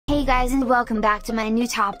Hey guys, and welcome back to my new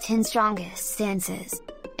top 10 strongest stances.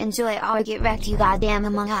 Enjoy or get wrecked, you goddamn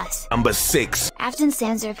Among Us. Number 6. Afton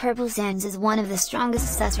Sans or Purple Sans is one of the strongest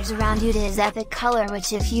accessories around due to his epic color,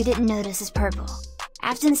 which if you didn't notice is purple.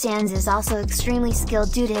 Afton Sans is also extremely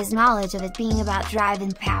skilled due to his knowledge of it being about drive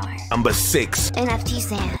and power. Number 6. NFT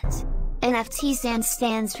Sans. NFT Sans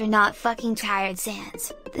stands for Not Fucking Tired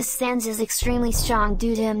Sans. This Sans is extremely strong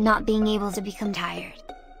due to him not being able to become tired.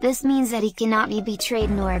 This means that he cannot be betrayed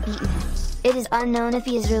nor beaten. It is unknown if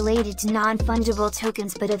he is related to non-fungible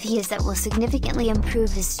tokens, but if he is, that will significantly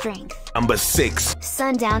improve his strength. Number 6.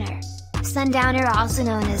 Sundowner. Sundowner, also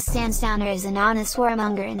known as Sansdowner, is an honest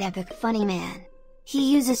warmonger and epic funny man.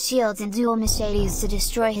 He uses shields and dual machetes to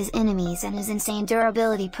destroy his enemies, and his insane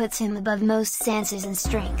durability puts him above most Sanses in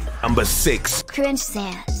strength. Number 6. Cringe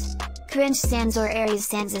Sans. Cringe Sans or Aries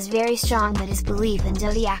Sans is very strong, but his belief in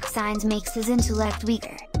zodiac signs makes his intellect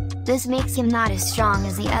weaker. This makes him not as strong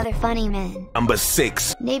as the other funny men. Number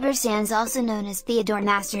 6. Neighbor Sans, also known as Theodore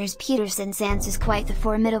Masters Peterson Sans, is quite the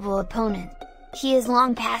formidable opponent. He is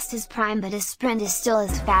long past his prime, but his sprint is still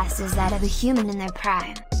as fast as that of a human in their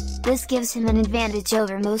prime. This gives him an advantage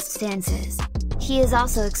over most Sanses. He is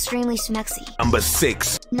also extremely schmexy. Number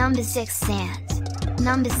 6. Number 6 Sans.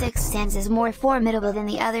 Number 6 Sans is more formidable than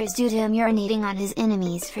the others due to him urinating on his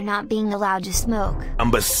enemies for not being allowed to smoke.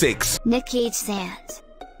 Number 6. Nick Cage Sans.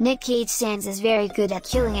 Nick Cage Sans is very good at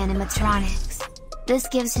killing animatronics. This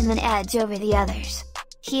gives him an edge over the others.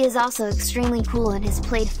 He is also extremely cool and has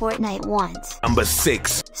played Fortnite once. Number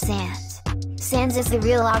 6. Sans. Sans is the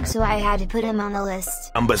real og, so I had to put him on the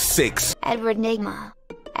list. Number 6. Edward Nigma.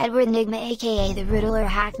 Edward Nigma, aka the Riddler,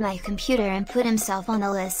 hacked my computer and put himself on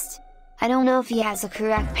the list. I don't know if he has the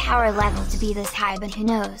correct power level to be this high, but who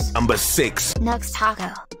knows. Number 6. Nux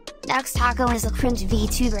Taco. Nux Taco is a cringe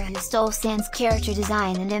VTuber who stole Sans' character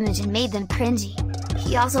design and image and made them cringy.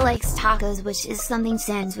 He also likes tacos, which is something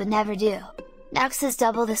Sans would never do. Nux has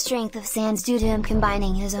double the strength of Sans due to him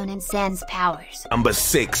combining his own and Sans' powers. Number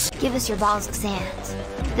 6. Give us your balls, Sans.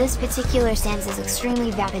 This particular Sans is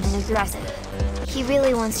extremely rapid and aggressive. He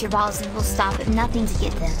really wants your balls and will stop at nothing to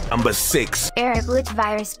get them. Number 6. Error, glitch,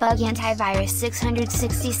 virus, bug, antivirus,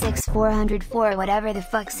 666 404, whatever the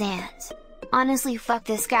fuck Sans. Honestly, fuck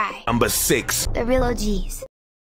this guy. Number 6. The real OGs.